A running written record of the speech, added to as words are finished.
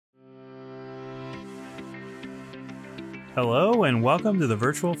Hello and welcome to the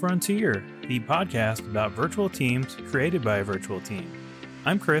Virtual Frontier, the podcast about virtual teams created by a virtual team.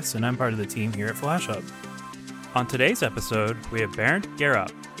 I'm Chris and I'm part of the team here at FlashHub. On today's episode, we have Bernd Gerob.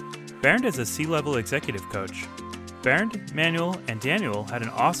 Bernd is a C-level executive coach. Bernd, Manuel, and Daniel had an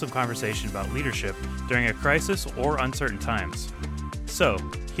awesome conversation about leadership during a crisis or uncertain times. So,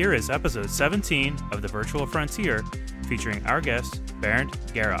 here is episode 17 of the Virtual Frontier featuring our guest, Bernd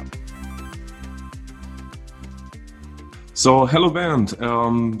Gerob. So, hello Bernd,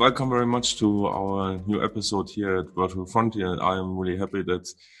 welcome very much to our new episode here at Virtual Frontier. I am really happy that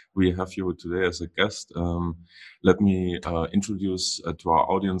we have you today as a guest. Let me introduce to our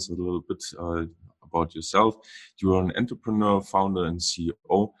audience a little bit about yourself. You are an entrepreneur, founder, and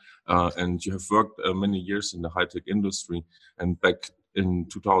CEO, and you have worked many years in the high-tech industry. And back in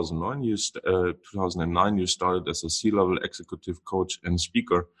 2009, you started as a C-level executive coach and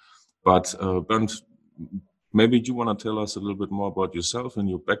speaker. But Bernd, maybe you want to tell us a little bit more about yourself and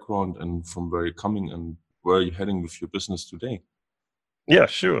your background and from where you're coming and where you're heading with your business today. Yeah,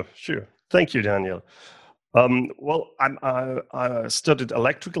 sure. Thank you, Daniel. I studied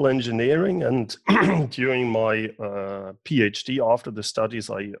electrical engineering, and during my PhD, after the studies,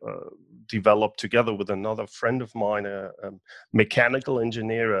 I developed together with another friend of mine, a mechanical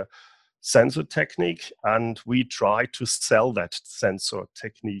engineer, a sensor technique, and we tried to sell that sensor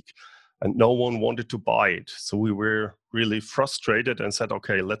technique, and no one wanted to buy it. So we were really frustrated and said,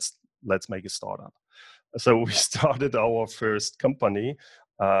 okay, let's make a startup. So we started our first company,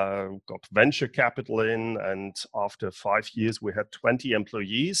 got venture capital in, and after 5 years, we had 20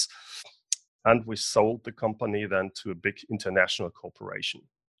 employees, and we sold the company then to a big international corporation.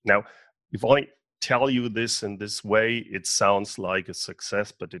 Now, if I tell you this in this way, it sounds like a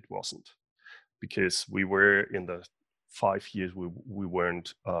success, but it wasn't, because we were in the 5 years we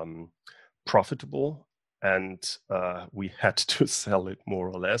weren't profitable, and we had to sell it more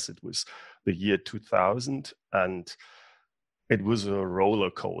or less. It was the year 2000, and it was a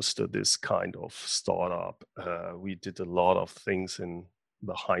roller coaster, this kind of startup. We did a lot of things in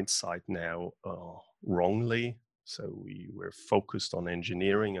the hindsight now wrongly. So we were focused on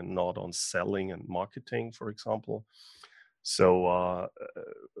engineering and not on selling and marketing, for example. So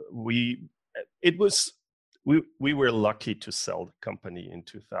we were lucky to sell the company in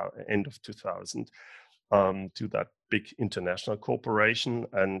end of 2000 to that big international corporation,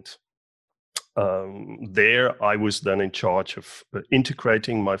 and there I was then in charge of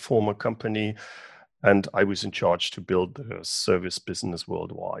integrating my former company, and I was in charge to build the service business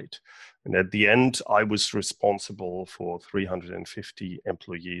worldwide. And at the end, I was responsible for 350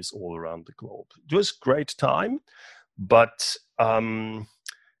 employees all around the globe. It was a great time, but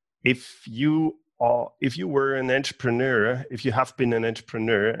if you were an entrepreneur, if you have been an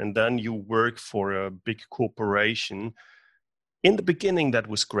entrepreneur and then you work for a big corporation, in the beginning that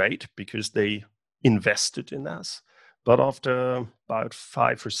was great because they invested in us. But after about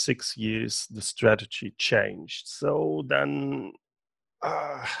 5 or 6 years, the strategy changed. So then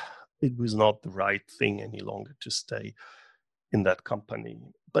it was not the right thing any longer to stay in that company.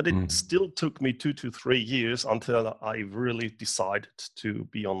 But it still took me 2 to 3 years until I really decided to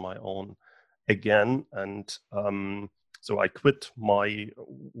be on my own again. And so I quit my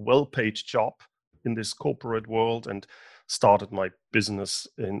well-paid job in this corporate world and started my business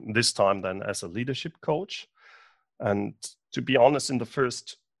in this time then as a leadership coach. And to be honest, in the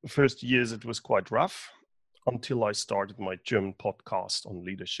first years, it was quite rough until I started my German podcast on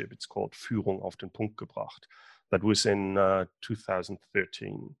leadership. It's called Führung auf den Punkt gebracht. That was in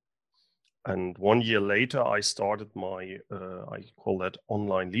 2013. And 1 year later, I started my, I call that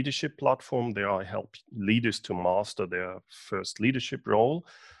online leadership platform. There I help leaders to master their first leadership role.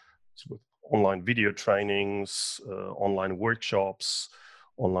 It's with online video trainings, online workshops,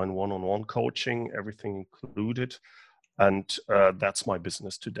 online one-on-one coaching, everything included. And that's my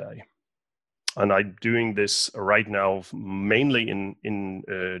business today. And I'm doing this right now mainly in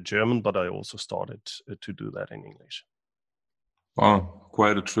German, but I also started to do that in English. Wow,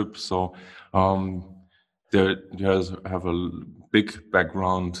 quite a trip. So you guys have a big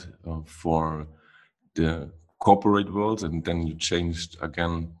background for the corporate world, and then you changed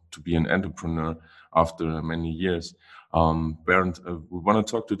again to be an entrepreneur after many years. Bernd, we want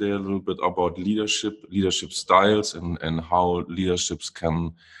to talk today a little bit about leadership styles, and how leaderships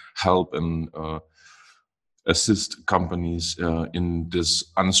can help and assist companies in these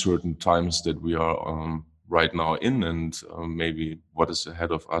uncertain times that we are right now in, and maybe what is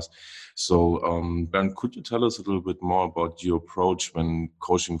ahead of us. So, Bernd, could you tell us a little bit more about your approach when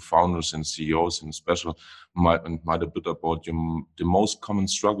coaching founders and CEOs, in special, might a bit about the most common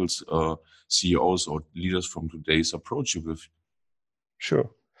struggles CEOs or leaders from today's approach you with? Sure.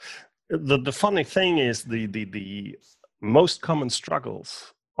 The funny thing is the most common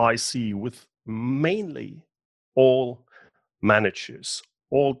struggles I see with mainly all managers,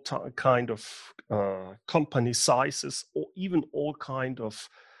 all kind of company sizes, or even all kind of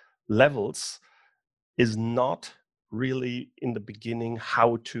levels, is not really in the beginning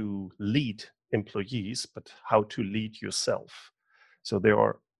how to lead employees, but how to lead yourself. So there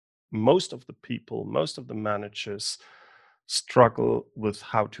are most of the people, most of the managers struggle with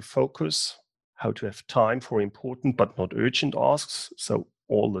how to focus, how to have time for important but not urgent tasks. So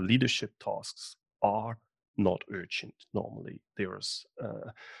all the leadership tasks are not urgent normally.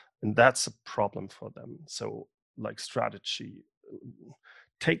 And that's a problem for them. So like strategy,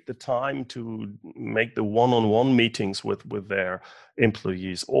 take the time to make the one-on-one meetings with their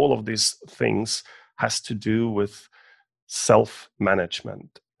employees. All of these things has to do with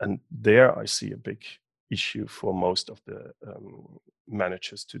self-management. And there I see a big issue for most of the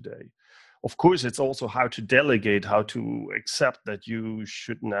managers today. Of course, it's also how to delegate, how to accept that you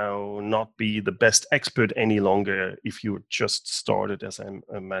should now not be the best expert any longer if you just started as a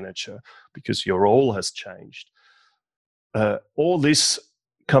manager, because your role has changed. All this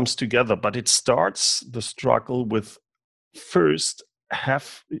comes together, but it starts the struggle with first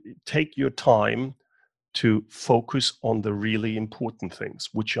take your time to focus on the really important things,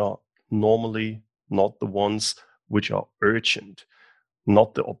 which are normally not the ones which are urgent,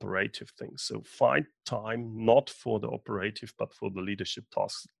 not the operative things. So find time not for the operative, but for the leadership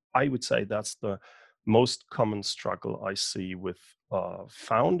tasks. I would say that's the most common struggle I see with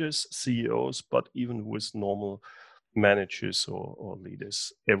founders, CEOs, but even with normal managers or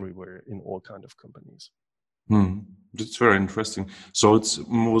leaders everywhere in all kind of companies. That's very interesting. So it's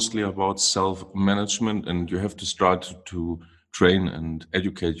mostly about self-management, and you have to start to train and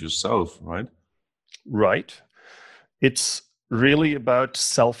educate yourself, right? Right. It's really about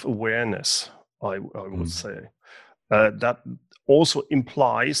self-awareness, I would say. That also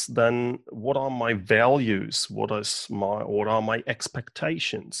implies then what are my values, what are my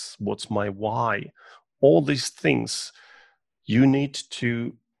expectations, what's my why. All these things you need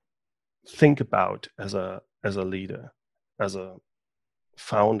to think about as a leader, as a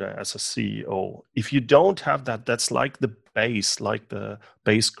founder, as a CEO. If you don't have that, that's like the base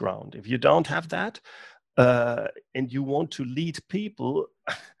ground. If you don't have that, and you want to lead people,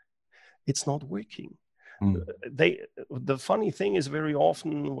 it's not working. The funny thing is, very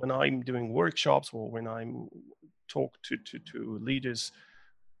often when I'm doing workshops or when I'm talk to leaders,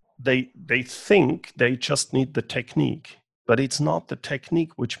 they think they just need the technique, but it's not the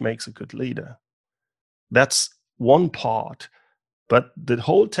technique which makes a good leader. That's one part, but the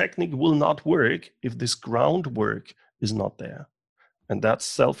whole technique will not work if this groundwork is not there. And that's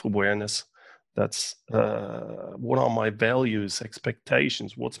self-awareness. That's what are my values,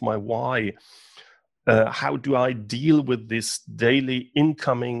 expectations, what's my why, how do I deal with this daily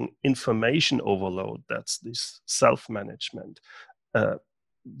incoming information overload? That's this self-management.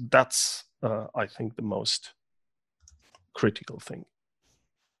 That's, I think, the most critical thing.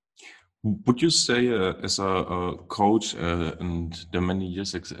 Would you say, as a coach and the many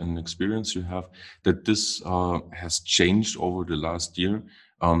years and experience you have, that this has changed over the last year,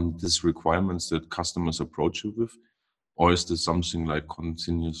 these requirements that customers approach you with? Or is this something like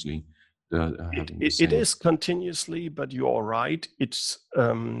continuously having the same? It is continuously, but you are right. It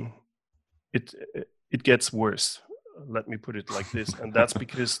gets worse. Let me put it like this, and that's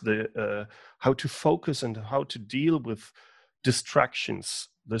because the how to focus and how to deal with distractions,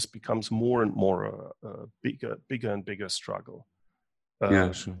 this becomes more and more a bigger and bigger struggle.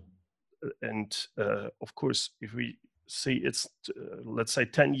 Yeah, sure. And of course, if we see it's let's say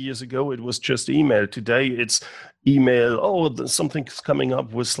 10 years ago it was just email. Today it's email, oh, something's coming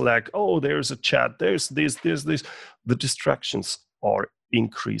up with Slack, oh, there's a chat, there's this. The distractions are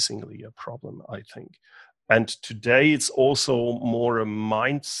increasingly a problem, I think. And today it's also more a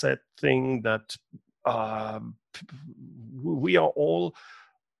mindset thing that we are all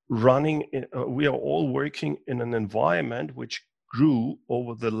working in an environment which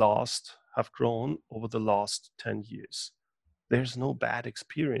have grown over the last 10 years. There's no bad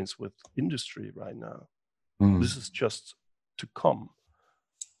experience with industry right now. This is just to come.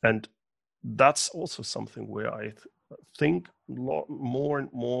 And that's also something where I think more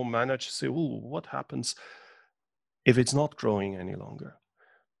and more managers say, oh, what happens if it's not growing any longer?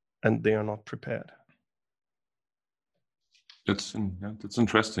 And they are not prepared. That's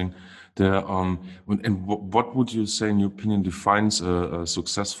interesting. What would you say, in your opinion, defines a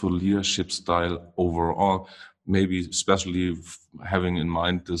successful leadership style overall? Maybe especially having in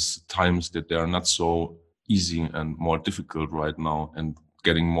mind these times that they are not so easy and more difficult right now, and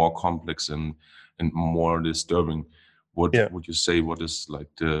getting more complex and more disturbing. What Yeah, would you say? What is like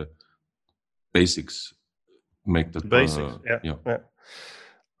the basics make the that? basics. Yeah, Yeah. yeah.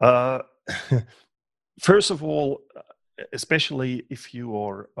 Uh, First of all, especially if you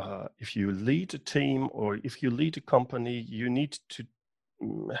are if you lead a team or if you lead a company, you need to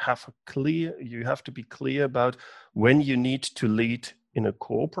you have to be clear about when you need to lead in a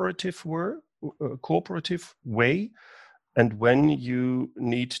cooperative way, and when you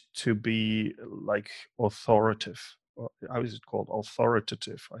need to be like authoritative. How is it called?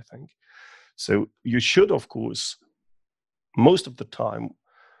 Authoritative, I think. So you should, of course, most of the time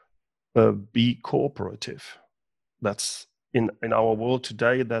be cooperative. That's in our world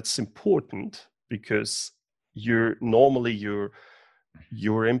today, that's important, because your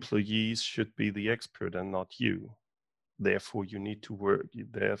employees should be the expert and not you. Therefore you need to work,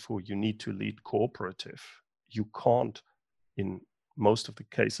 therefore you need to lead cooperative. You can't, in most of the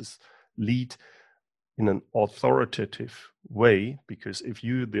cases, lead in an authoritative way, because if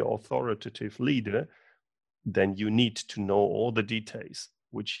you're the authoritative leader, then you need to know all the details,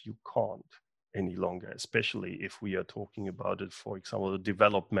 which you can't any longer, especially if we are talking about it, for example, a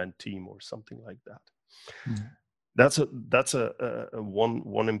development team or something like that. Mm. That's a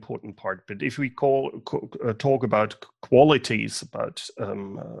one important part. But if we talk about qualities, about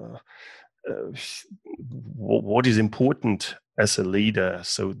what is important as a leader,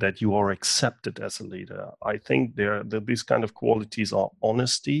 so that you are accepted as a leader, I think these kind of qualities are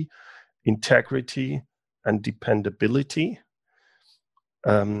honesty, integrity, and dependability.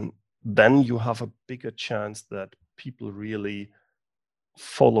 Then you have a bigger chance that people really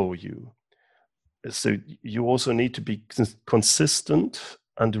follow you. So you also need to be consistent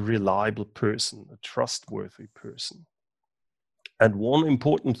and a reliable person, a trustworthy person. And one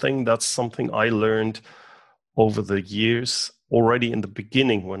important thing, that's something I learned over the years, already in the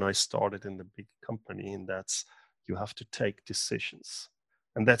beginning when I started in the big company, and that's you have to take decisions.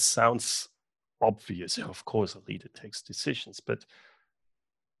 And that sounds obvious. Of course, a leader takes decisions, but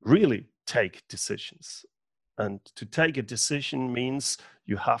really take decisions. And to take a decision means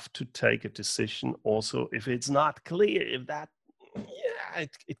you have to take a decision also if it's not clear, if that, yeah,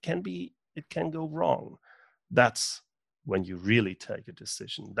 it can go wrong. That's when you really take a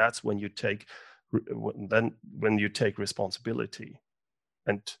decision. That's when you take responsibility.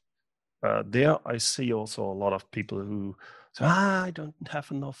 And there I see also a lot of people who say, I don't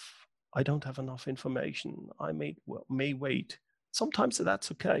have enough information. I may wait. Sometimes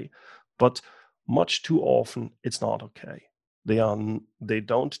that's okay, but much too often it's not okay. They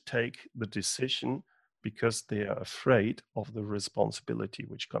don't take the decision because they are afraid of the responsibility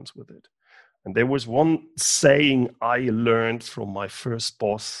which comes with it. And there was one saying I learned from my first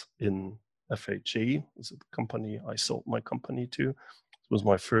boss in FHE, was the company I sold my company to. It was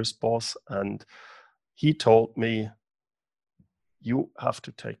my first boss, and he told me, you have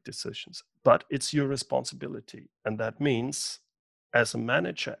to take decisions, but it's your responsibility. And that means, as a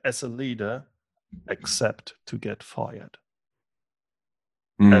manager, as a leader, accept to get fired.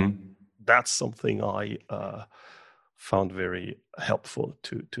 Mm. And that's something I found very helpful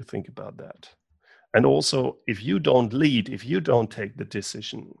to think about that. And also, if you don't lead, if you don't take the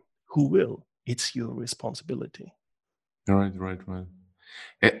decision, who will? It's your responsibility. Right.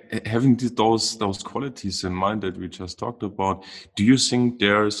 Having those qualities in mind that we just talked about, do you think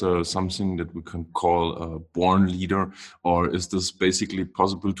there's something that we can call a born leader, or is this basically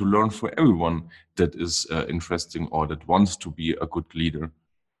possible to learn for everyone that is interesting or that wants to be a good leader?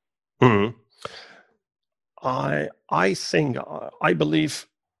 Mm-hmm. I believe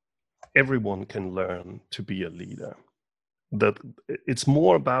everyone can learn to be a leader. That it's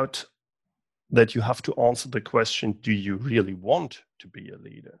more about that you have to answer the question, do you really want to be a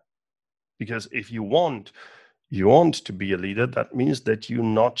leader? Because if you want to be a leader, that means that you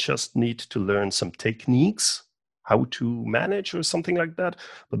not just need to learn some techniques, how to manage or something like that,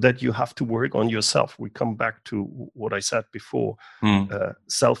 but that you have to work on yourself. We come back to what I said before,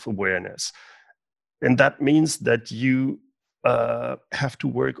 self-awareness. And that means that you have to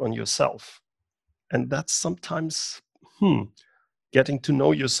work on yourself. And that's sometimes, getting to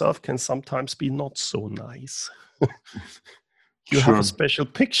know yourself can sometimes be not so nice. You have a special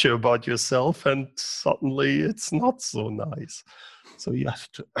picture about yourself and suddenly it's not so nice. So you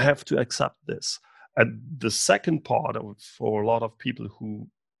have to accept this. And the second part for a lot of people who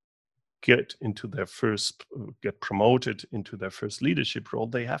get promoted into their first leadership role,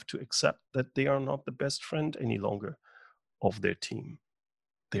 they have to accept that they are not the best friend any longer of their team.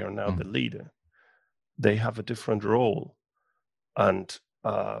 They are now the leader. They have a different role, and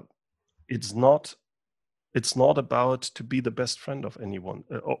it's not about to be the best friend of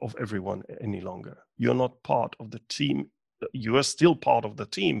everyone any longer. You're not part of the team. You are still part of the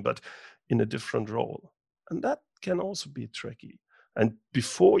team, but in a different role, and that can also be tricky. And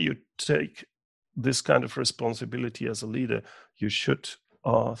before you take this kind of responsibility as a leader, you should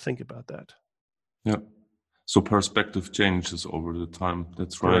think about that. Yeah. So perspective changes over the time.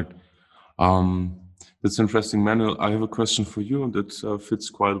 That's right. That's interesting, Manuel. I have a question for you that fits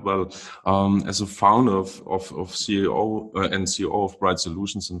quite well. As a founder of CEO and CEO of Bright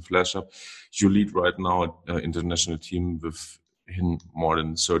Solutions and FlashUp, you lead right now an international team in more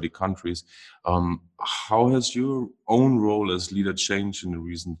than 30 countries. How has your own role as leader changed in the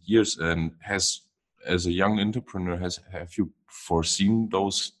recent years? And as a young entrepreneur, have you foreseen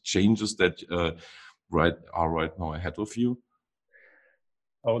those changes that are right now ahead of you?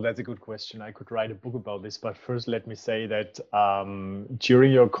 Oh, that's a good question. I could write a book about this, but first let me say that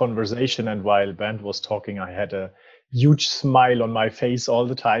during your conversation and while Bernd was talking, I had a huge smile on my face all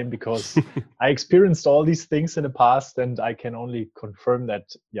the time because I experienced all these things in the past, and I can only confirm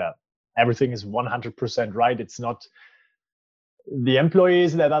that, everything is 100% right. It's not the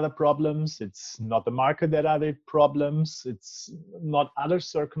employees that are the problems. It's not the market that are the problems. It's not other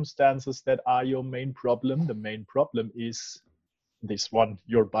circumstances that are your main problem. The main problem is this one: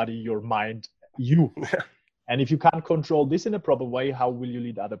 your body, your mind, you. And if you can't control this in a proper way, how will you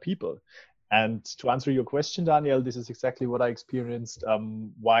lead other people? And to answer your question, Daniel, this is exactly what I experienced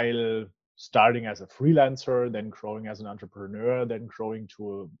while starting as a freelancer, then growing as an entrepreneur, then growing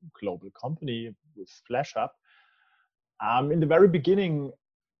to a global company with FlashUp. In the very beginning,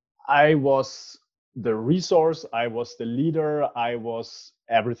 I was the resource, I was the leader, I was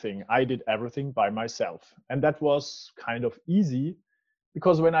everything. I did everything by myself. And that was kind of easy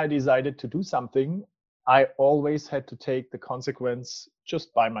because when I decided to do something, I always had to take the consequence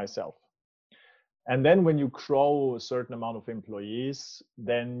just by myself. And then when you grow a certain amount of employees,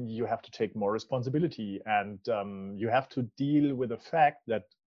 then you have to take more responsibility, and you have to deal with the fact that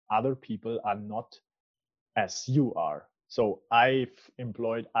other people are not as you are. So I've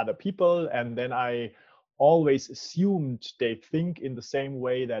employed other people, and then I always assumed they think in the same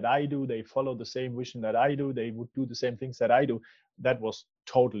way that I do, they follow the same vision that I do, they would do the same things that I do. That was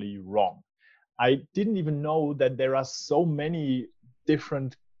totally wrong. I didn't even know that there are so many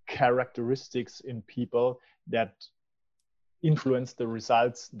different characteristics in people that influence the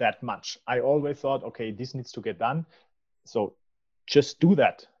results that much. I always thought, okay, this needs to get done, so just do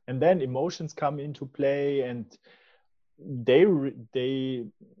that. And then emotions come into play, and they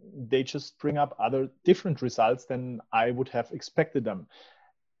just bring up other different results than I would have expected them.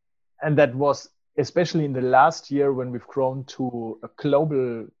 And that was especially in the last year when we've grown to a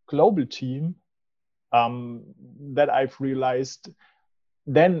global team, that I've realized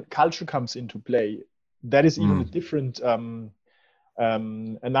then culture comes into play. That is even a different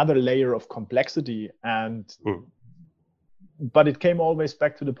another layer of complexity. And but it came always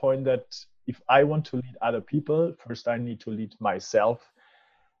back to the point that if I want to lead other people, first I need to lead myself.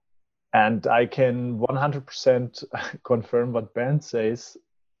 And I can 100% confirm what Bernd says.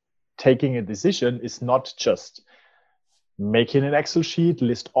 Taking a decision is not just making an Excel sheet,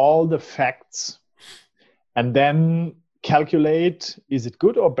 list all the facts, and then calculate, is it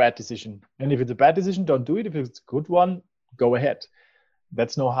good or bad decision? And if it's a bad decision, don't do it. If it's a good one, go ahead.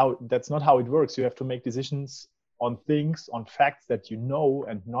 That's not how it works. You have to make decisions on things, on facts that you know,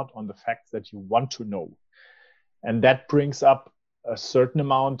 and not on the facts that you want to know. And that brings up a certain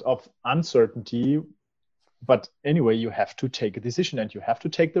amount of uncertainty. But anyway, you have to take a decision, and you have to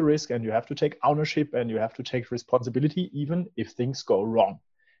take the risk, and you have to take ownership, and you have to take responsibility, even if things go wrong.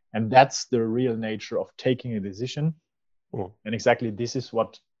 And that's the real nature of taking a decision. And exactly this is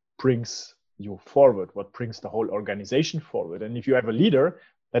what brings you forward, what brings the whole organization forward. And if you have a leader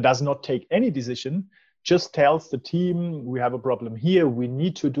that does not take any decision, just tells the team, we have a problem here, we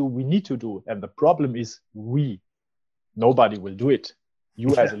need to do. And the problem is nobody will do it.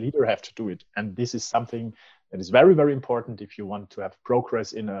 You as a leader have to do it. And this is something that is very, very important if you want to have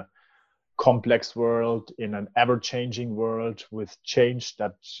progress in a complex world, in an ever-changing world with change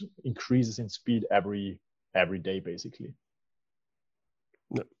that increases in speed every day, basically.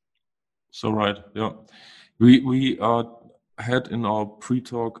 So right, yeah, we had in our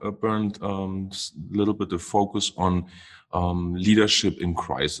pre-talk, Bernd, a little bit of focus on leadership in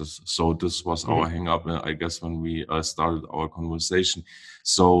crisis. So this was our hang-up, I guess, when we started our conversation.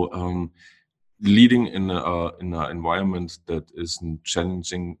 So leading in an environment that isn't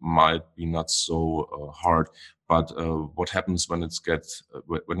challenging might be not so hard. But what happens when it's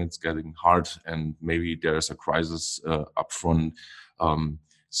getting hard and maybe there's a crisis up front?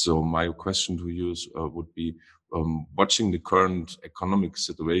 So my question to you would be, watching the current economic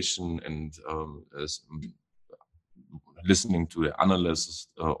situation and listening to the analysis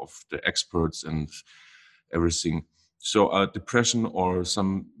of the experts and everything. So depression or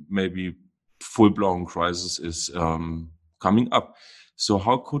some maybe full-blown crisis is coming up. So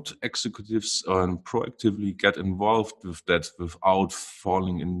how could executives proactively get involved with that without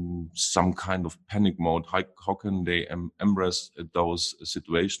falling in some kind of panic mode? How can they embrace those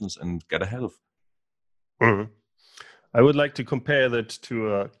situations and get ahead of? I would like to compare that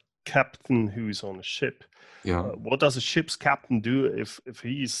to a captain who's on a ship. Yeah. What does a ship's captain do if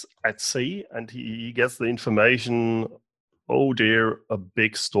he's at sea and he gets the information, oh dear, a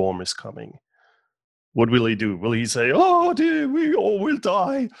big storm is coming? What will he do? Will he say, oh dear, we all will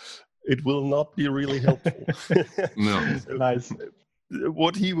die? It will not be really helpful. No. So, Nice.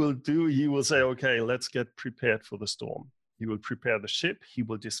 what he will do, he will say, okay, let's get prepared for the storm. He will prepare the ship. He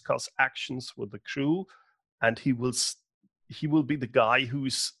will discuss actions with the crew, and he will be the guy who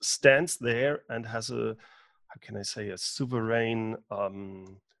stands there and has a, how can I say, a sovereign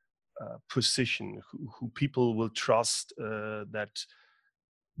position, who people will trust that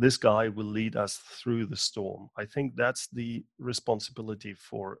this guy will lead us through the storm. I think that's the responsibility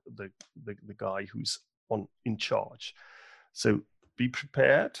for the guy who's in charge. So be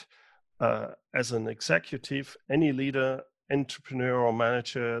prepared. As an executive, any leader, entrepreneur or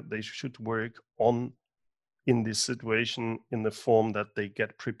manager, they should work in this situation in the form that they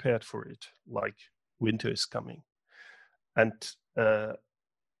get prepared for it, like winter is coming. And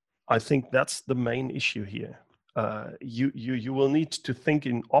I think that's the main issue here. You will need to think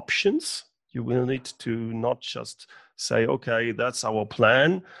in options. You will need to not just say, okay, that's our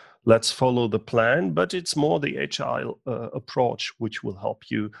plan, let's follow the plan, but it's more the agile approach which will help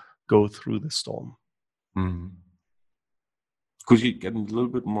you go through the storm. Mm-hmm. Could you get a little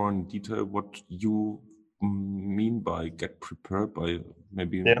bit more in detail what you mean by get prepared, by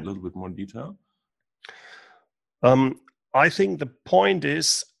maybe a little bit more detail? I think the point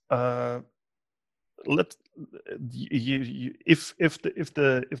is, if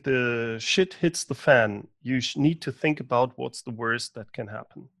the shit hits the fan, you need to think about what's the worst that can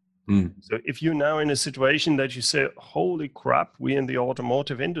happen. So if you're now in a situation that you say, holy crap, we in the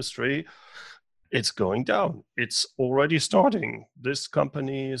automotive industry, it's going down. It's already starting. This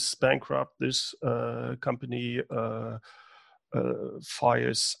company is bankrupt. This company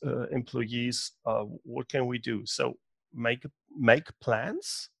fires employees. What can we do? So make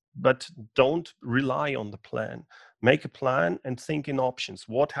plans, but don't rely on the plan. Make a plan and think in options.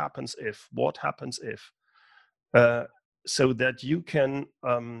 What happens if? What happens if? So that you can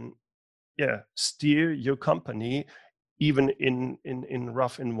steer your company even in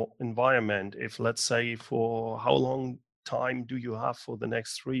rough environment. If, let's say, for how long time do you have for the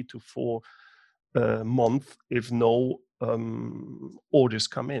next 3 to 4 months if no orders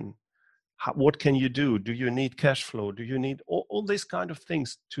come in? What can you do? Do you need cash flow? Do you need all these kind of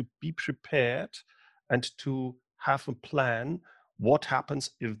things to be prepared and to have a plan? What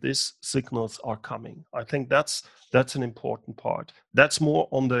happens if these signals are coming? I think that's an important part. That's more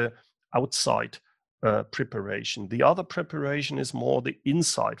on the outside preparation. The other preparation is more the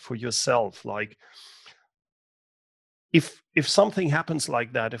inside for yourself. Like if something happens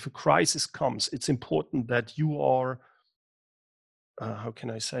like that, if a crisis comes, it's important that you are how can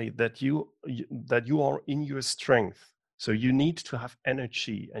I say, that you are in your strength. So you need to have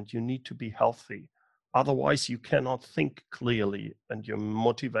energy and you need to be healthy. Otherwise, you cannot think clearly and your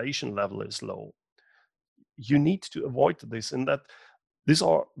motivation level is low. You need to avoid this, and that these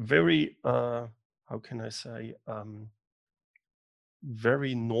are very, how can I say,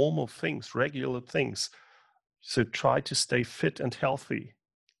 very normal things, regular things. So try to stay fit and healthy.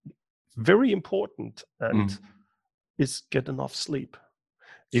 Very important. And is get enough sleep.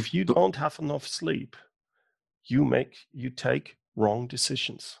 If you don't have enough sleep, you take wrong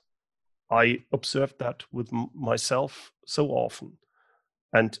decisions. I observed that with myself so often,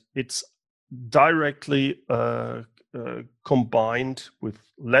 and it's directly combined with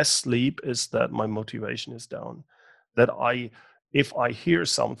less sleep is that my motivation is down. That if I hear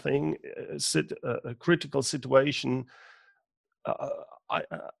something, a critical situation,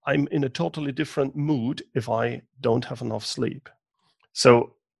 I'm in a totally different mood if I don't have enough sleep.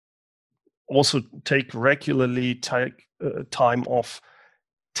 So also take regularly time off.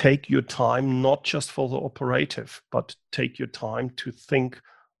 Take your time, not just for the operative, but take your time to think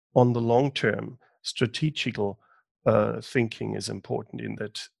on the long term. Strategical thinking is important in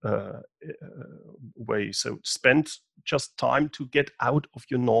that way. So spend just time to get out of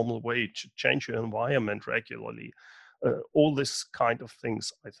your normal way, to change your environment regularly. All this kind of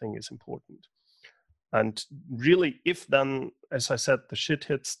things, I think, is important. And really, if then, as I said, the shit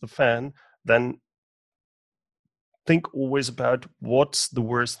hits the fan, then think always about what's the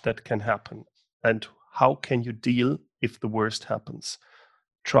worst that can happen and how can you deal if the worst happens.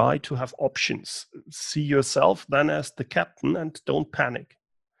 Try to have options. See yourself then as the captain and don't panic.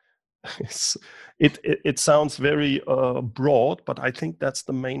 It sounds very broad, but I think that's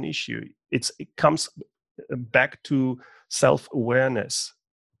the main issue. It comes back to self-awareness.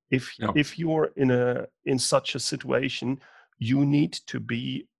 If you're in such a situation, you need to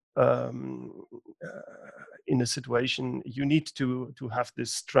be in a situation, you need to have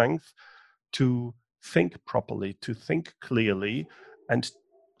this strength to think properly, to think clearly, and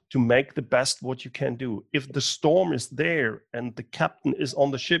to make the best what you can do. If the storm is there and the captain is on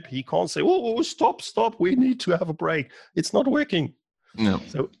the ship, he can't say, oh, stop, we need to have a break. It's not working. No.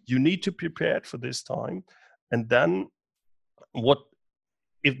 So you need to prepare for this time. And then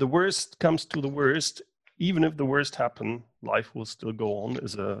if the worst comes to the worst, even if the worst happen, life will still go on,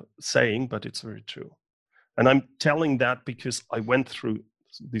 is a saying, but it's very true. And I'm telling that because I went through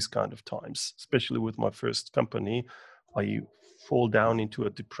these kind of times, especially with my first company. I fall down into a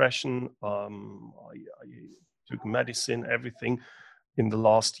depression. I took medicine, everything in the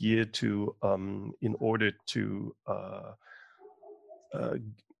last year in order to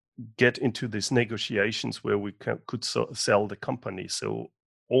get into these negotiations where we could sell the company. So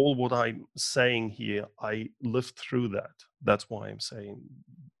all what I'm saying here, I lived through that. That's why I'm saying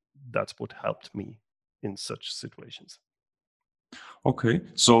that's what helped me in such situations. Okay,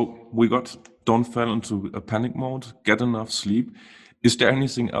 so we don't fall into a panic mode, get enough sleep. Is there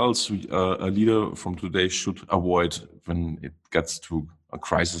anything else a leader from today should avoid when it gets to a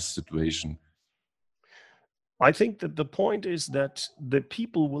crisis situation? I think that the point is that the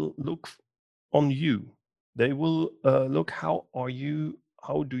people will look on you. They will look, how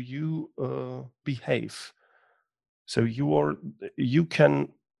do you behave? So you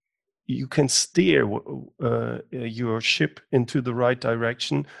can steer your ship into the right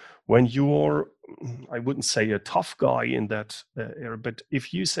direction when you're, I wouldn't say a tough guy in that area, but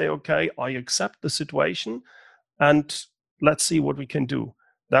if you say, okay, I accept the situation and let's see what we can do.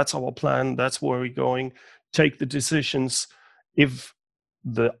 That's our plan. That's where we're going. Take the decisions. If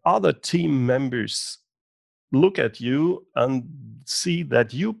the other team members look at you and see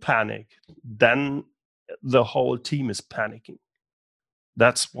that you panic, then the whole team is panicking.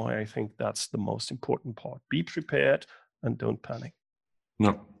 That's why I think that's the most important part. Be prepared and don't panic.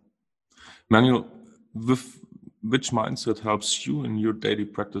 No. Manuel, which mindset helps you in your daily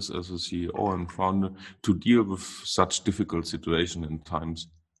practice as a CEO and founder to deal with such difficult situations and times?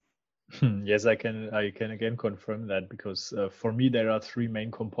 Yes, I can again confirm that, because for me there are three main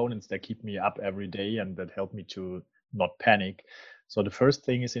components that keep me up every day and that help me to not panic. So the first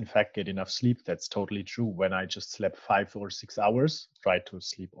thing is, in fact, get enough sleep. That's totally true. When I just slept 5 or 6 hours, try to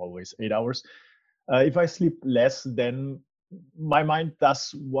sleep always 8 hours. If I sleep less, then my mind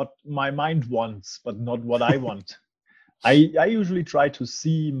does what my mind wants, but not what I want. I usually try to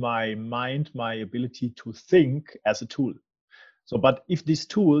see my mind, my ability to think, as a tool. So, but if this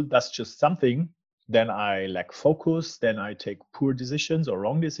tool does just something, then I lack focus, then I take poor decisions or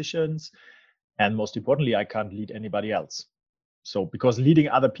wrong decisions. And most importantly, I can't lead anybody else. So, because leading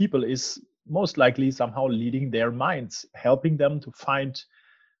other people is most likely somehow leading their minds, helping them to find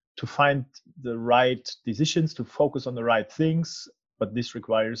the right decisions, to focus on the right things. But this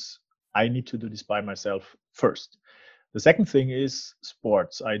requires, I need to do this by myself first. The second thing is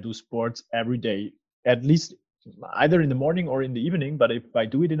sports. I do sports every day, at least either in the morning or in the evening. But if I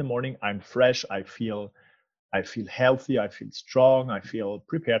do it in the morning, I'm fresh. I feel healthy. I feel strong. I feel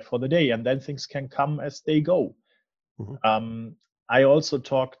prepared for the day. And then things can come as they go. Mm-hmm. I also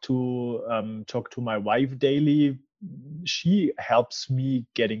talk to my wife daily. She helps me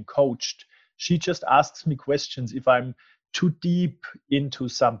getting coached. She just asks me questions if I'm too deep into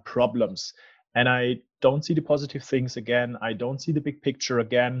some problems and I don't see the positive things again. I don't see the big picture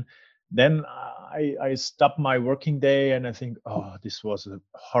again. Then I stop my working day and I think, oh, this was a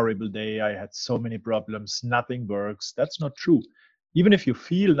horrible day. I had so many problems. Nothing works. That's not true. Even if you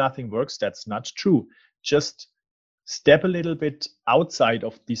feel nothing works, that's not true. Just step a little bit outside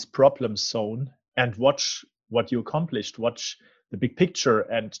of this problem zone and watch what you accomplished, watch the big picture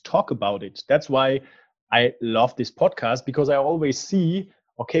and talk about it. That's why I love this podcast, because I always see,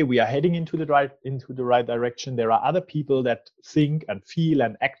 okay, we are heading into the right direction. There are other people that think and feel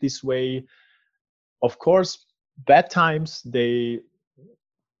and act this way. Of course, bad times, they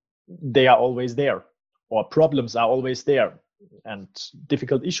are always there, or problems are always there, and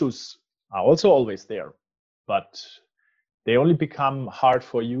difficult issues are also always there. But they only become hard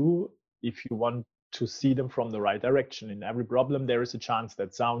for you if you want to see them from the right direction. In every problem, there is a chance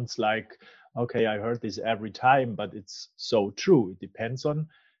that sounds like, okay, I heard this every time, but it's so true. It depends on,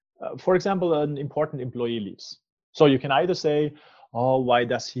 for example, an important employee leaves. So you can either say, oh, why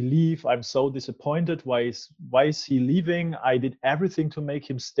does he leave? I'm so disappointed. Why is he leaving? I did everything to make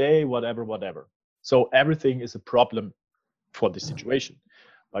him stay, whatever. So everything is a problem for this situation.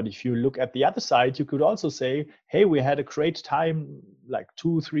 But if you look at the other side, you could also say, hey, we had a great time, like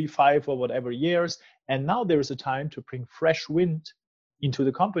 2, 3, 5 or whatever years. And now there is a time to bring fresh wind into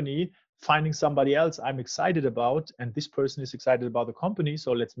the company, finding somebody else I'm excited about. And this person is excited about the company.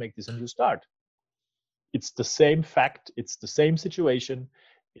 So let's make this a new start. It's the same fact. It's the same situation.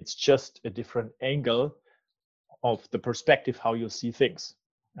 It's just a different angle of the perspective, how you see things.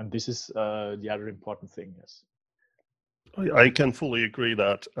 And this is the other important thing, yes. I can fully agree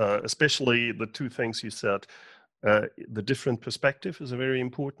that, especially the two things you said. The different perspective is very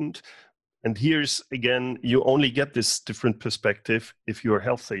important. And here's, again, you only get this different perspective if you're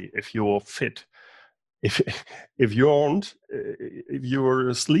healthy, if you're fit. If you aren't, if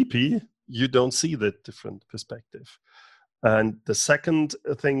you're sleepy, you don't see that different perspective. And the second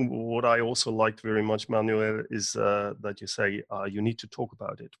thing, what I also liked very much, Manuel, is that you say you need to talk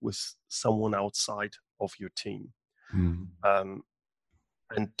about it with someone outside of your team.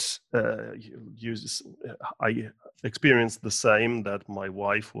 I experienced the same, that my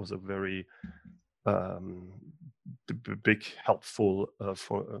wife was a very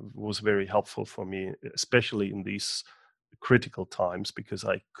was very helpful for me, especially in these critical times, because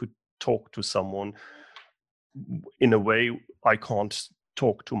I could talk to someone in a way I can't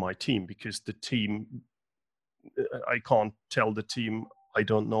talk to my team, because the team, I can't tell the team, I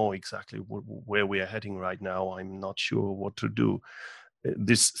don't know exactly where we are heading right now. I'm not sure what to do.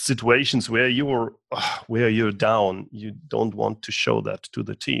 These situations where you're down, you don't want to show that to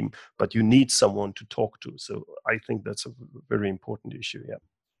the team, but you need someone to talk to. So I think that's a very important issue. Yeah.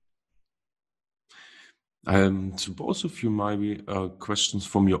 To both of you, maybe questions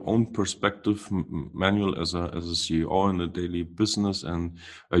from your own perspective, Manuel, as a CEO in the daily business, and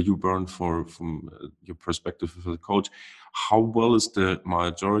you, Bernd, from your perspective as a coach. How well is the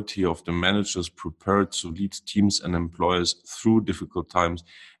majority of the managers prepared to lead teams and employees through difficult times?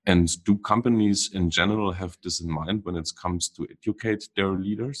 And do companies in general have this in mind when it comes to educate their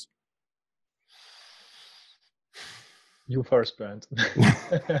leaders? You first, Bernd.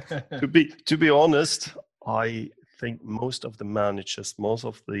 To be honest, I think most of the managers, most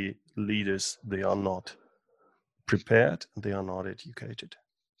of the leaders, they are not prepared, they are not educated.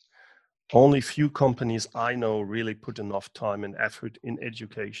 Only few companies I know really put enough time and effort in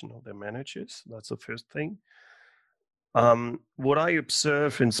education of their managers. That's the first thing. What I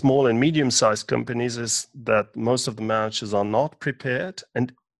observe in small and medium-sized companies is that most of the managers are not prepared,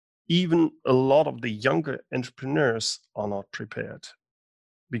 and even a lot of the younger entrepreneurs are not prepared,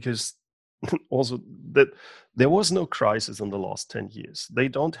 because also that there was no crisis in the last 10 years. They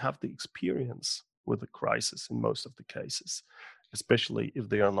don't have the experience with the crisis in most of the cases, especially if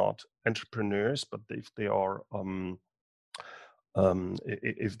they are not entrepreneurs, but if they are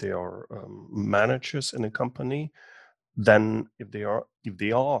managers in a company. Then if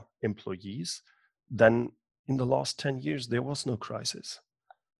they are employees, then in the last 10 years there was no crisis.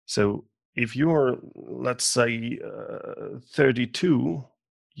 So if you're, let's say, 32,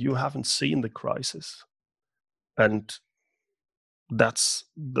 you haven't seen the crisis, and that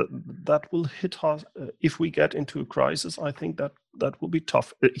will hit us. If we get into a crisis, I think that will be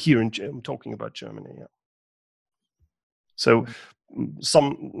tough here I'm talking about Germany. Yeah. So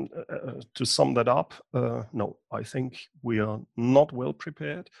to sum that up, no, I think we are not well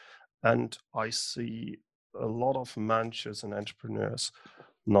prepared, and I see a lot of managers and entrepreneurs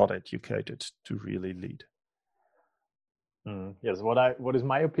not educated to really lead. Yes, what is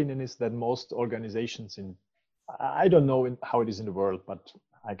my opinion is that most organizations I don't know how it is in the world, but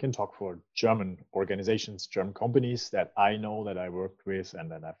I can talk for German organizations, German companies that I know, that I worked with and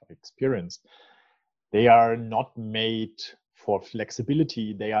that I've experienced. They are not made for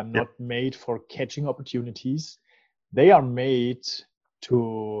flexibility. They are not made for catching opportunities. They are made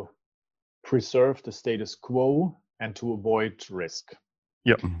to preserve the status quo and to avoid risk.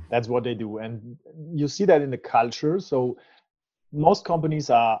 Yeah. That's what they do. And you see that in the culture. So most companies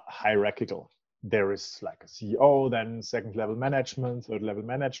are hierarchical. There is like a CEO, then second level management, third level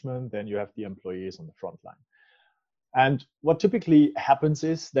management, then you have the employees on the front line. And what typically happens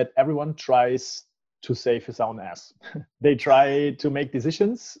is that everyone tries to save his own ass. They try to make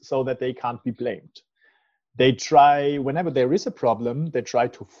decisions so that they can't be blamed. They try, whenever there is a problem, they try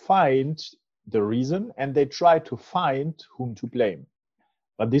to find the reason and they try to find whom to blame.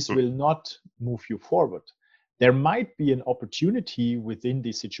 But this will not move you forward. There might be an opportunity within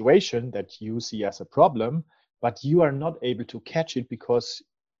the situation that you see as a problem, but you are not able to catch it because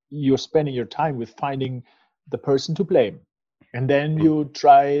you're spending your time with finding the person to blame. And then you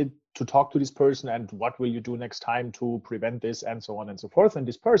try to talk to this person and what will you do next time to prevent this and so on and so forth. And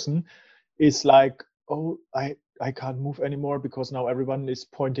this person is like, oh, I can't move anymore because now everyone is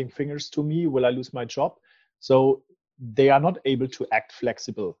pointing fingers to me. Will I lose my job? So they are not able to act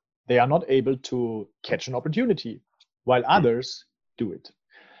flexible. They are not able to catch an opportunity while others do it.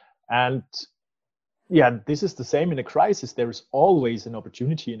 And yeah, this is the same in a crisis. There is always an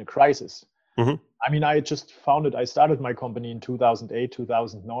opportunity in a crisis. Mm-hmm. I mean, I started my company in 2008,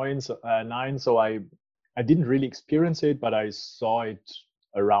 2009. So I didn't really experience it, but I saw it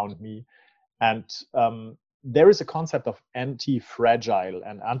around me. And there is a concept of anti-fragile.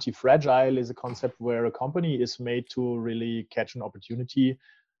 And anti-fragile is a concept where a company is made to really catch an opportunity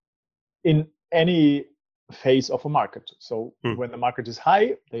in any phase of a market. So when the market is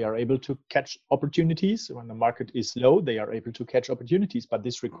high, they are able to catch opportunities. When the market is low, they are able to catch opportunities. But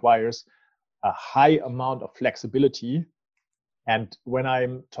this requires a high amount of flexibility. And when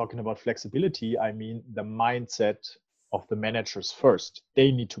I'm talking about flexibility, I mean the mindset of the managers first.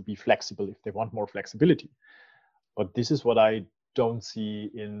 They need to be flexible if they want more flexibility. But this is what I don't see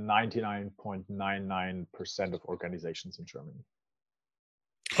in 99.99% of organizations in Germany.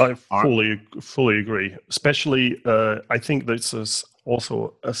 I fully agree. Especially, I think this is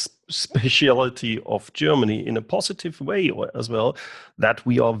also a speciality of Germany in a positive way as well, that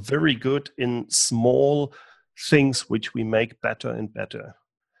we are very good in small things which we make better and better.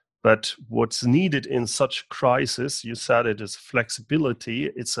 But what's needed in such crisis, you said it is flexibility.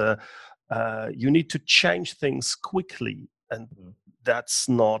 It's you need to change things quickly, and that's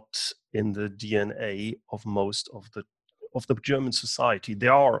not in the DNA of most of the German society.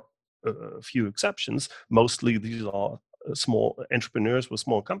 There are a few exceptions. Mostly these are small entrepreneurs with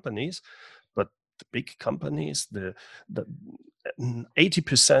small companies, but the big companies, the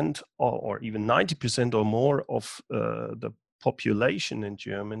 80% or even 90% or more of the population in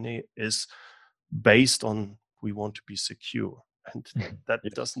Germany is based on we want to be secure, and that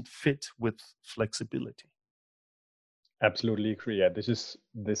doesn't fit with flexibility. Absolutely agree. Yeah, this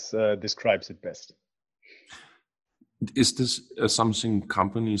describes it best. Is this something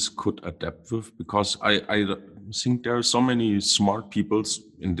companies could adapt with? Because I think there are so many smart people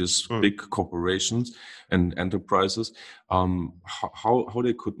in these big corporations and enterprises. How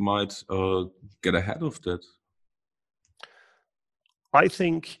they might get ahead of that? I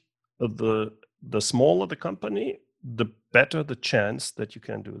think the smaller the company, the better the chance that you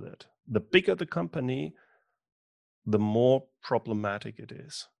can do that. The bigger the company, the more problematic it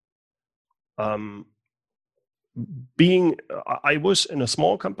is. I was in a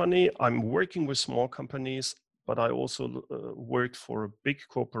small company. I'm working with small companies, but I also worked for a big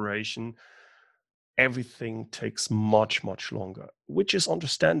corporation. Everything takes much, much longer, which is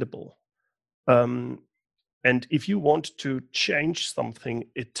understandable. And if you want to change something,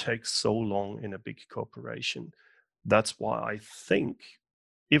 it takes so long in a big corporation. That's why I think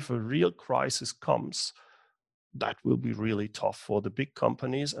if a real crisis comes, that will be really tough for the big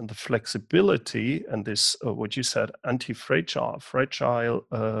companies, and the flexibility and this, what you said, anti-fragile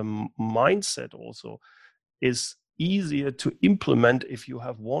mindset also is easier to implement if you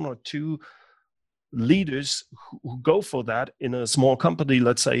have one or two leaders who go for that in a small company,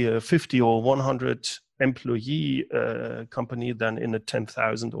 let's say a 50 or 100 employee company, than in a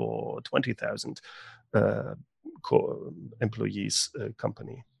 10,000 or 20,000 employees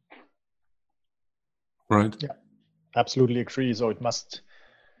company. Right. Yeah, absolutely agree. So it must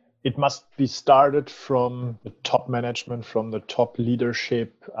be started from the top management, from the top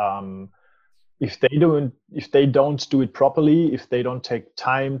leadership. If they don't do it properly, if they don't take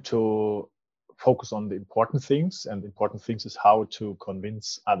time to focus on the important things, and the important things is how to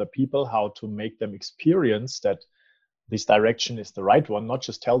convince other people, how to make them experience that this direction is the right one, not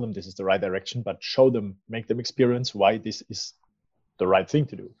just tell them this is the right direction, but show them, make them experience why this is the right thing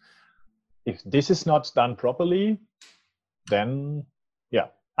to do. If this is not done properly, then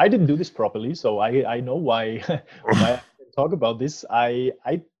I didn't do this properly, so I know why why I can talk about this.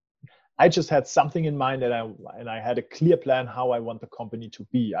 I just had something in mind, and I had a clear plan how I want the company to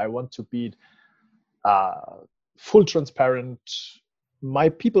be. I want to be full transparent. My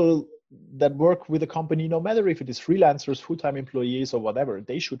people that work with the company, no matter if it is freelancers, full-time employees, or whatever,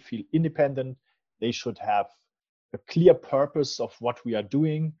 they should feel independent. They should have a clear purpose of what we are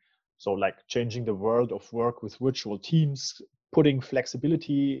doing. So like changing the world of work with virtual teams, putting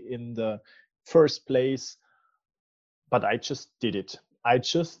flexibility in the first place. But I just did it. I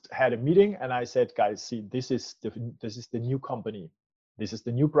just had a meeting and I said, guys, see, this is the new company. This is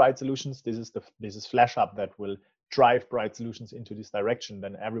the new Bright Solutions. This is FlashHub that will drive Bright Solutions into this direction.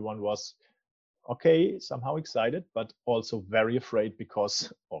 Then everyone was okay, somehow excited, but also very afraid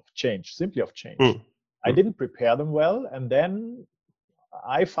because of change, simply of change. I didn't prepare them well, and then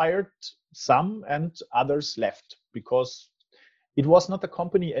I fired some and others left because it was not the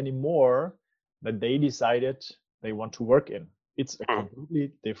company anymore that they decided they want to work in. It's a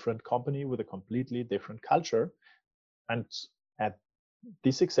completely different company with a completely different culture. And at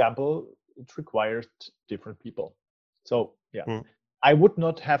this example, it required different people. So yeah, I would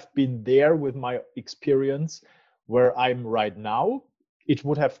not have been there with my experience where I'm right now. It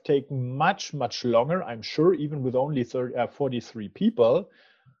would have taken much, much longer, I'm sure, even with only 43 people.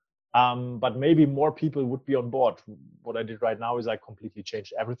 But maybe more people would be on board. What I did right now is I completely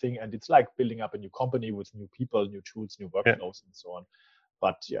changed everything. And it's like building up a new company with new people, new tools, new workflows, and so on.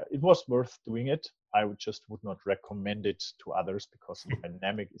 But yeah, it was worth doing it. I would not recommend it to others because the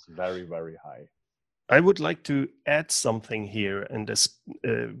dynamic is very, very high. I would like to add something here, and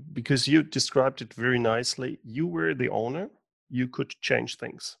because you described it very nicely. You were the owner. You could change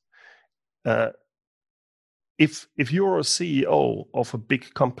things. If you're a CEO of a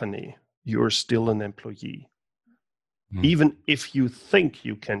big company, you're still an employee. Even if you think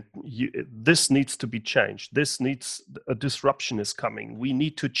this needs to be changed, a disruption is coming. We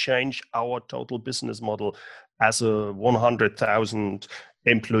need to change our total business model as a 100,000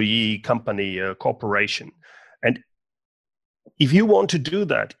 employee company, corporation. And if you want to do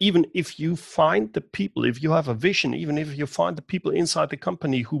that, even if you find the people, if you have a vision, even if you find the people inside the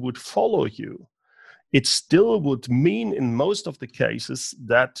company who would follow you, it still would mean in most of the cases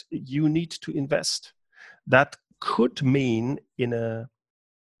that you need to invest. That could mean in a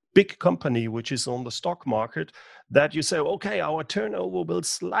big company which is on the stock market that you say, okay, our turnover will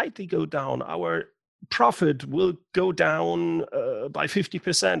slightly go down, our profit will go down by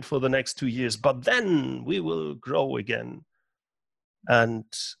 50% for the next 2 years, but then we will grow again. And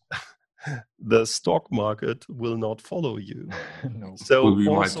the stock market will not follow you. No. So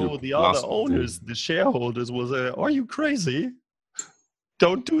also the other owners, the shareholders will say, are you crazy?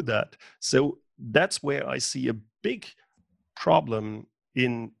 Don't do that. So that's where I see a big problem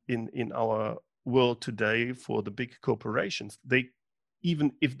in our world today for the big corporations. They,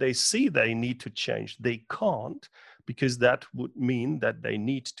 even if they see they need to change, they can't, because that would mean that they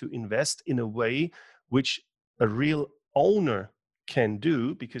need to invest in a way which a real owner can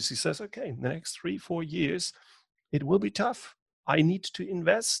do, because he says, okay, in the next 3-4 years, it will be tough. I need to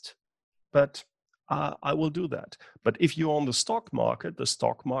invest, but I will do that. But if you're on the stock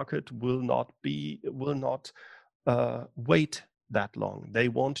market will not wait that long. They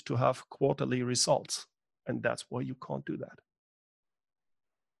want to have quarterly results, and that's why you can't do that.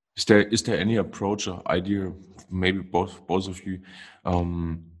 Is there any approach or idea, maybe both of you,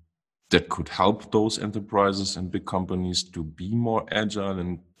 that could help those enterprises and big companies to be more agile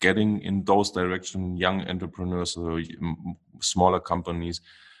and getting in those directions? Young entrepreneurs or smaller companies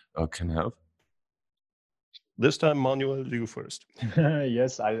can help. This time, Manuel, you first.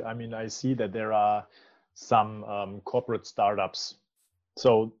 Yes, I mean, I see that there are some corporate startups.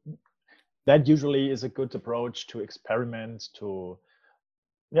 So that usually is a good approach to experiment, to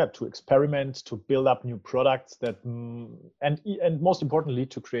build up new products that, and most importantly,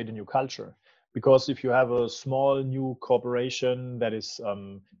 to create a new culture. Because if you have a small new corporation that is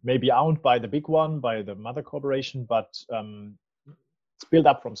maybe owned by the big one, by the mother corporation, but it's built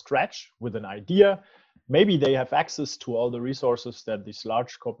up from scratch with an idea, maybe they have access to all the resources that this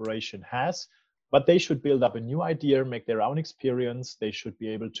large corporation has, but they should build up a new idea, make their own experience. They should be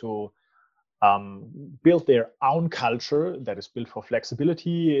able to build their own culture that is built for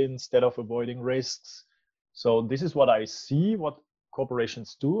flexibility instead of avoiding risks. So this is what I see what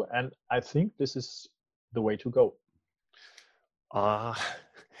corporations do, and I think this is the way to go.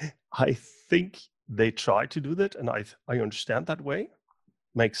 I think they try to do that, and I understand that way.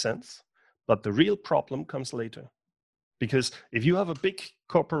 Makes sense. But the real problem comes later. Because if you have a big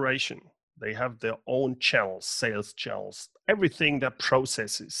corporation They have their own channels, sales channels, everything, their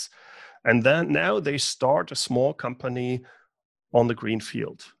processes. And then now they start a small company on the green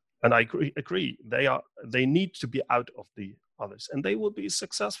field. And I agree. They need to be out of the others, and they will be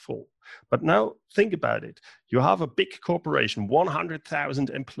successful. But now think about it. You have a big corporation, 100,000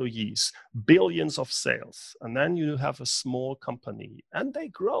 employees, billions of sales, and then you have a small company, and they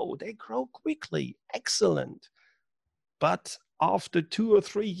grow quickly. Excellent. But after 2 or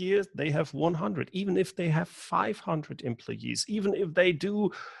 3 years, they have 100. Even if they have 500 employees, even if they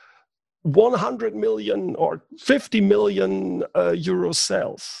do 100 million or 50 million euro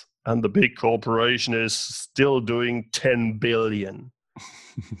sales, and the big corporation is still doing 10 billion,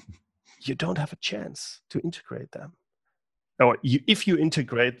 you don't have a chance to integrate them. Or if you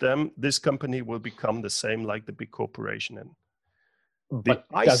integrate them, this company will become the same like the big corporation. But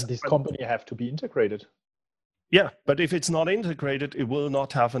does this company have to be integrated? Yeah, but if it's not integrated, it will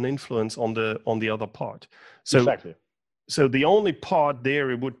not have an influence on the other part. So, exactly. So the only part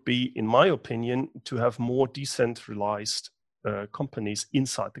there would be, in my opinion, to have more decentralized companies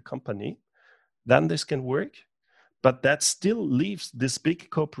inside the company. Then this can work. But that still leaves this big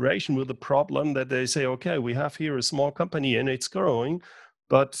corporation with a problem that they say, okay, we have here a small company and it's growing,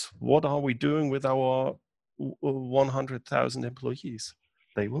 but what are we doing with our 100,000 employees?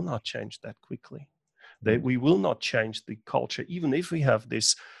 They will not change that quickly. We will not change the culture, even if we have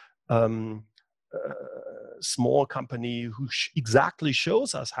this small company who exactly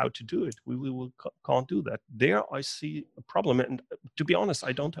shows us how to do it. We can't do that. There I see a problem. And to be honest,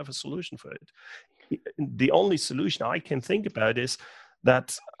 I don't have a solution for it. The only solution I can think about is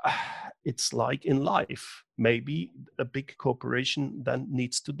that it's like in life. Maybe a big corporation then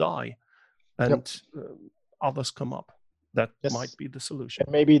needs to die and others come up. That might be the solution.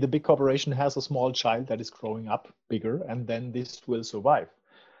 And maybe the big corporation has a small child that is growing up bigger, and then this will survive.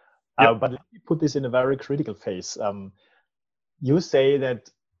 But let me put this in a very critical phase. You say that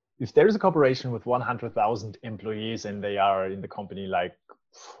if there is a corporation with 100,000 employees and they are in the company like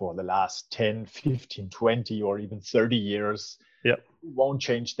for the last 10, 15, 20, or even 30 years, won't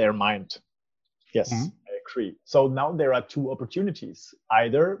change their mind. Yes, I agree. So now there are two opportunities.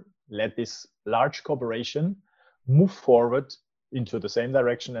 Either let this large corporation move forward into the same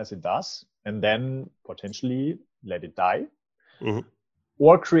direction as it does, and then potentially let it die.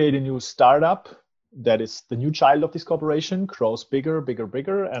 Or create a new startup that is the new child of this corporation, grows bigger,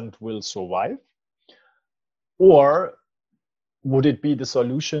 and will survive. Or would it be the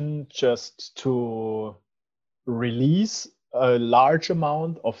solution just to release a large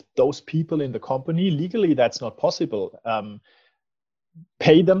amount of those people in the company? Legally, that's not possible.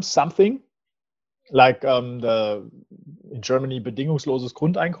 Pay them something, like in Germany, bedingungsloses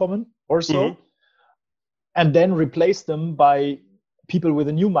Grundeinkommen or so, and then replace them by people with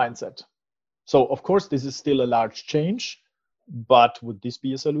a new mindset. So, of course, this is still a large change, but would this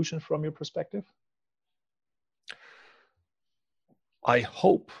be a solution from your perspective? I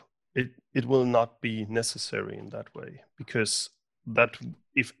hope it will not be necessary in that way, because that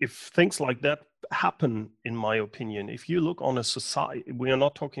if things like that happen, in my opinion, if you look on a society, we are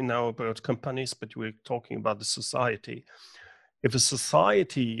not talking now about companies, but we're talking about the society. If a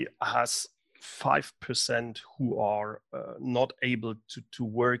society has 5% who are not able to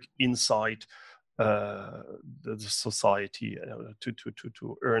work inside the society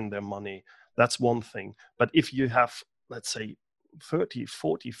to earn their money, that's one thing. But if you have, let's say, 30,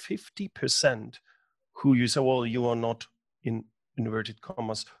 40, 50% who you say, well, you are not, in inverted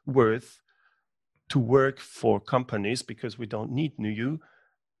commas, worth to work for companies because we don't need you,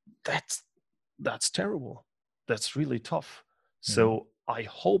 that's terrible. That's really tough. So I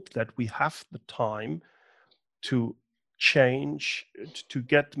hope that we have the time to change, to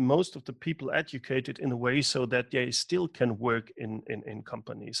get most of the people educated in a way so that they still can work in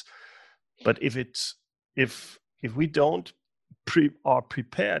companies. But if we don't are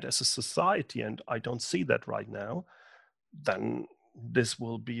prepared as a society, and I don't see that right now, then this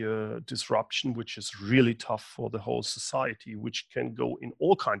will be a disruption which is really tough for the whole society, which can go in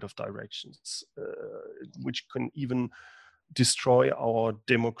all kinds of directions, which can even destroy our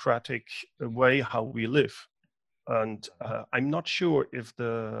democratic way how we live. And I'm not sure if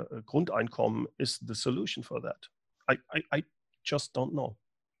the Grundeinkommen is the solution for that. I just don't know.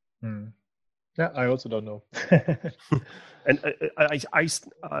 Yeah, I also don't know. And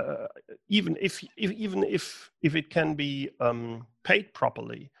even if it can be paid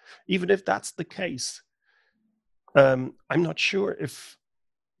properly, even if that's the case, I'm not sure if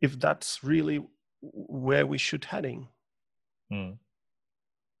that's really where we should heading.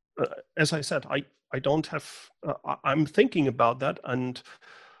 As I said, I don't have. I'm thinking about that, and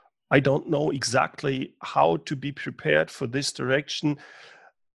I don't know exactly how to be prepared for this direction.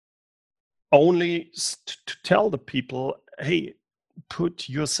 Only to tell the people, hey, put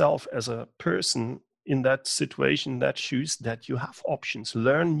yourself as a person in that situation, that shoes, that you have options,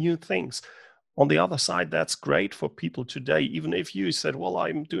 learn new things. On the other side, that's great for people today. Even if you said, well,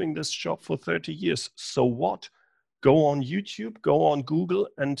 I'm doing this job for 30 years, so what? Go on YouTube, go on Google,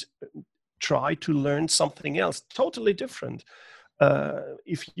 and try to learn something else, totally different.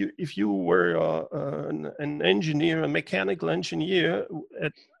 If you were an engineer, a mechanical engineer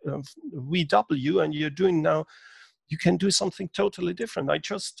at VW, and you're doing now, you can do something totally different. I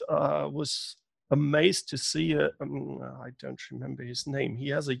just was amazed to see, I don't remember his name. He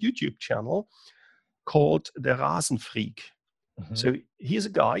has a YouTube channel called Der Rasenfreak. Mm-hmm. So he's a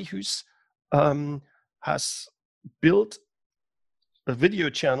guy who's has built a video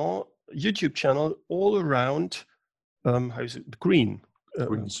channel, YouTube channel, all around how is it, green?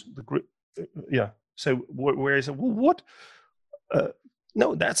 Yeah. So where is it? What?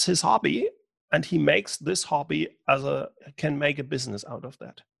 No, that's his hobby, and he makes this hobby can make a business out of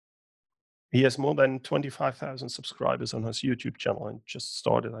that. He has more than 25,000 subscribers on his YouTube channel and just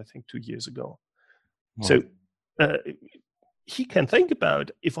started, I think, 2 years ago. Wow. So he can think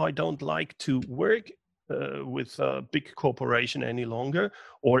about, if I don't like to work with a big corporation any longer,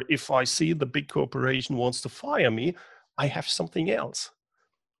 or if I see the big corporation wants to fire me, I have something else.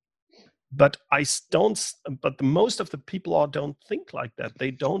 But most of the people don't think like that.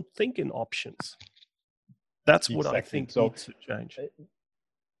 They don't think in options. That's what I think needs to change.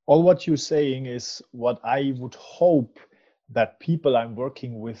 All what you're saying is what I would hope that people I'm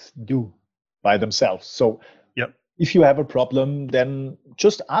working with do by themselves. So if you have a problem, then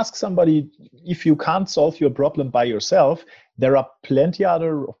just ask somebody. If you can't solve your problem by yourself, there are plenty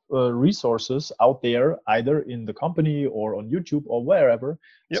other resources out there, either in the company or on YouTube or wherever.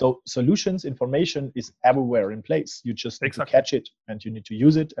 Yep. So solutions, information is everywhere in place. You just need to catch it, and you need to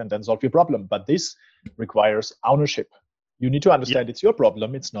use it and then solve your problem. But this requires ownership. You need to understand it's your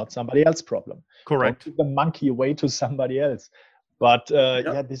problem. It's not somebody else's problem. Correct. Don't give the monkey away to somebody else. But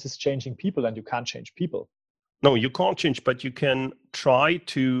this is changing people, and you can't change people. No, you can't change, but you can try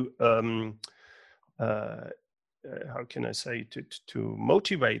to, how can I say, to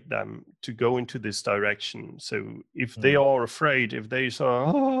motivate them to go into this direction. So if they are afraid, if they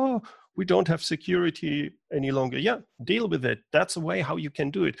say, we don't have security any longer, deal with it. That's a way how you can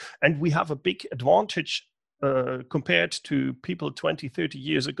do it. And we have a big advantage compared to people 20, 30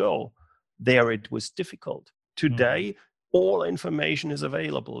 years ago. There it was difficult. Today, all information is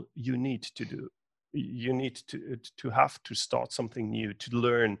available. You need to have to start something new, to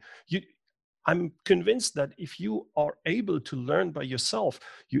learn. I'm convinced that if you are able to learn by yourself,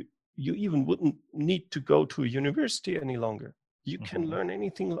 you even wouldn't need to go to a university any longer. You can learn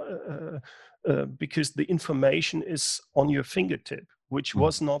anything because the information is on your fingertip, which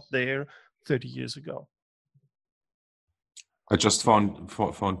was not there 30 years ago. I just found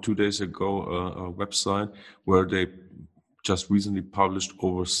 2 days ago a website where they just recently published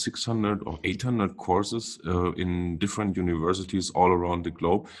over 600 or 800 courses in different universities all around the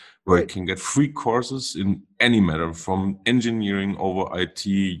globe, where you can get free courses in any matter, from engineering over IT,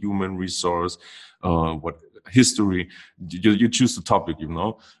 human resource, history. You choose the topic,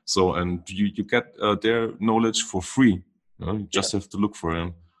 So, and you get their knowledge for free. You just have to look for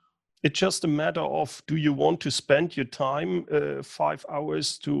them. It's just a matter of, do you want to spend your time 5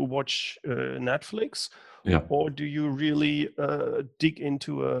 hours to watch Netflix? Yeah. Or do you really dig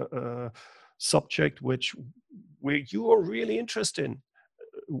into a subject where you are really interested in,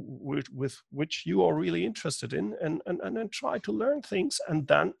 with which you are really interested in, and then try to learn things and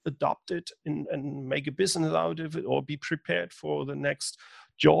then adopt it and make a business out of it, or be prepared for the next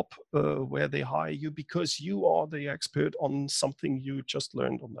job where they hire you because you are the expert on something you just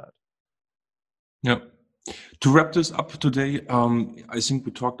learned on that. Yeah. To wrap this up today, I think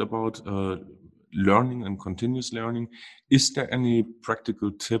we talked about learning and continuous learning. Is there any practical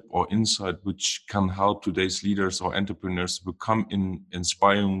tip or insight which can help today's leaders or entrepreneurs to become an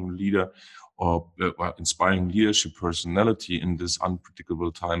inspiring leader or inspiring leadership personality in these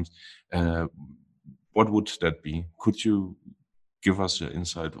unpredictable times? What would that be? Could you give us an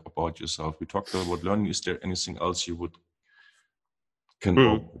insight about yourself? We talked about learning. Is there anything else you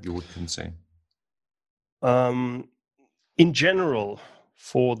can say? In general,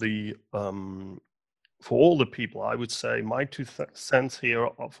 for all the people, I would say my 2 cents here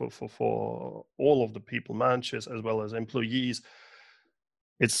for all of the people, managers as well as employees,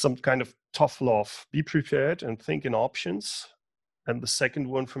 it's some kind of tough love. Be prepared and think in options. And the second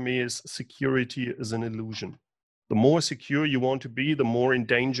one for me is security is an illusion. The more secure you want to be, the more in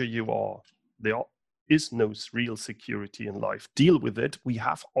danger you are. There is no real security in life. Deal with it. We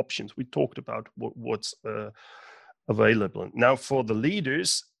have options. We talked about what's available. Now, for the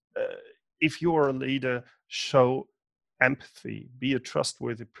leaders, if you're a leader, show empathy. Be a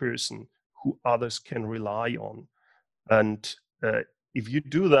trustworthy person who others can rely on. And if you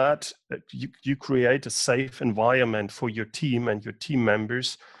do that, you create a safe environment for your team and your team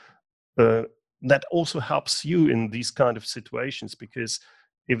members. That also helps you in these kind of situations, because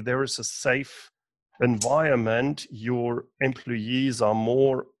if there is a safe environment, your employees are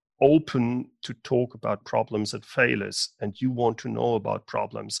more open to talk about problems and failures, and you want to know about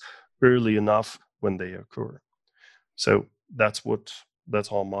problems early enough when they occur. So that's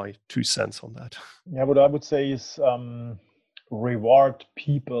all my 2 cents on that. Yeah, what I would say is reward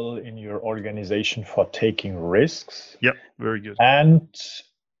people in your organization for taking risks. Yeah, very good. And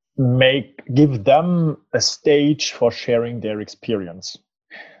give them a stage for sharing their experience.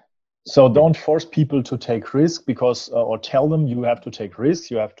 So don't force people to take risk because, or tell them you have to take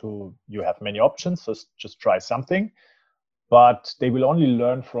risks. You have many options. So just try something, but they will only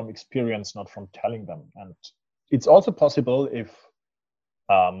learn from experience, not from telling them. And it's also possible if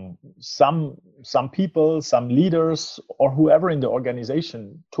some people, some leaders, or whoever in the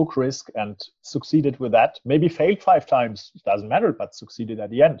organization took risk and succeeded with that, maybe failed 5 times, doesn't matter, but succeeded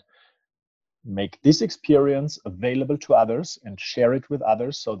at the end. Make this experience available to others and share it with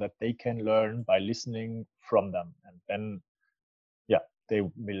others so that they can learn by listening from them. And then, they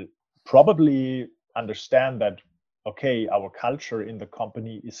will probably understand that, okay, our culture in the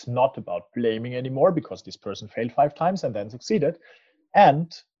company is not about blaming anymore because this person failed 5 times and then succeeded.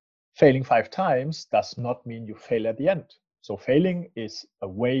 And failing 5 times does not mean you fail at the end. So failing is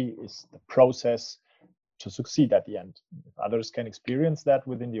the process to succeed at the end. If others can experience that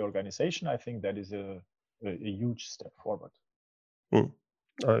within the organization, I think that is a huge step forward.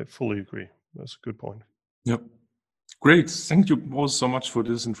 I fully agree. That's a good point. Yep. Great. Thank you both so much for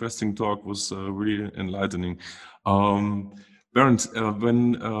this interesting talk. It was really enlightening. Bernd,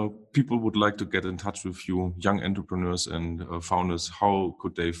 when people would like to get in touch with you, young entrepreneurs and founders, how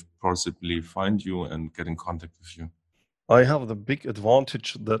could they possibly find you and get in contact with you? I have the big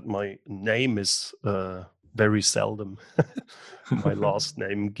advantage that my name is very seldom. My last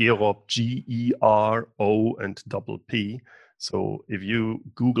name, Gerob, Gero and double P. So if you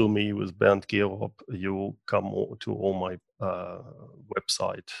Google me with Bernd Gerob, you'll come to all my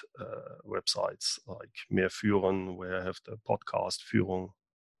websites like Mehr Führen, where I have the podcast Führung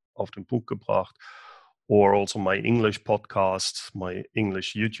auf den Punkt gebracht, or also my English podcasts, my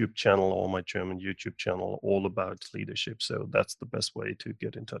English YouTube channel, or my German YouTube channel, all about leadership. So that's the best way to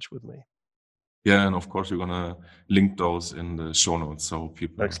get in touch with me. Yeah, and of course, you're going to link those in the show notes so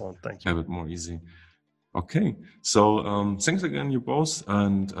people have it more easy. Okay, so thanks again, you both,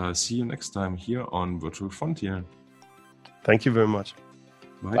 and see you next time here on Virtual Frontier. Thank you very much.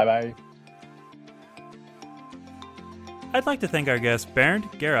 Bye. Bye-bye. I'd like to thank our guest Bernd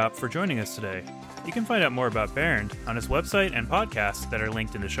Gerob for joining us today. You can find out more about Bernd on his website and podcasts that are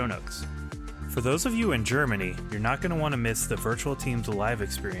linked in the show notes. For those of you in Germany, you're not going to want to miss the Virtual Teams Live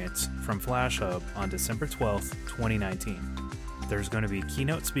experience from FlashHub on December 12th, 2019. There's going to be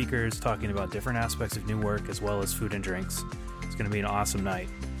keynote speakers talking about different aspects of new work as well as food and drinks. It's going to be an awesome night.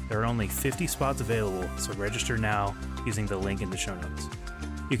 There are only 50 spots available, so register now using the link in the show notes.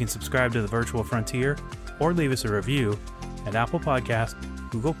 You can subscribe to the Virtual Frontier or leave us a review at Apple Podcasts,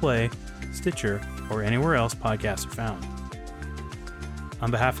 Google Play, Stitcher, or anywhere else podcasts are found.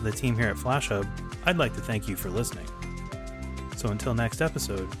 On behalf of the team here at FlashHub, I'd like to thank you for listening. So until next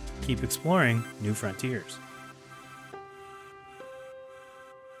episode, keep exploring new frontiers.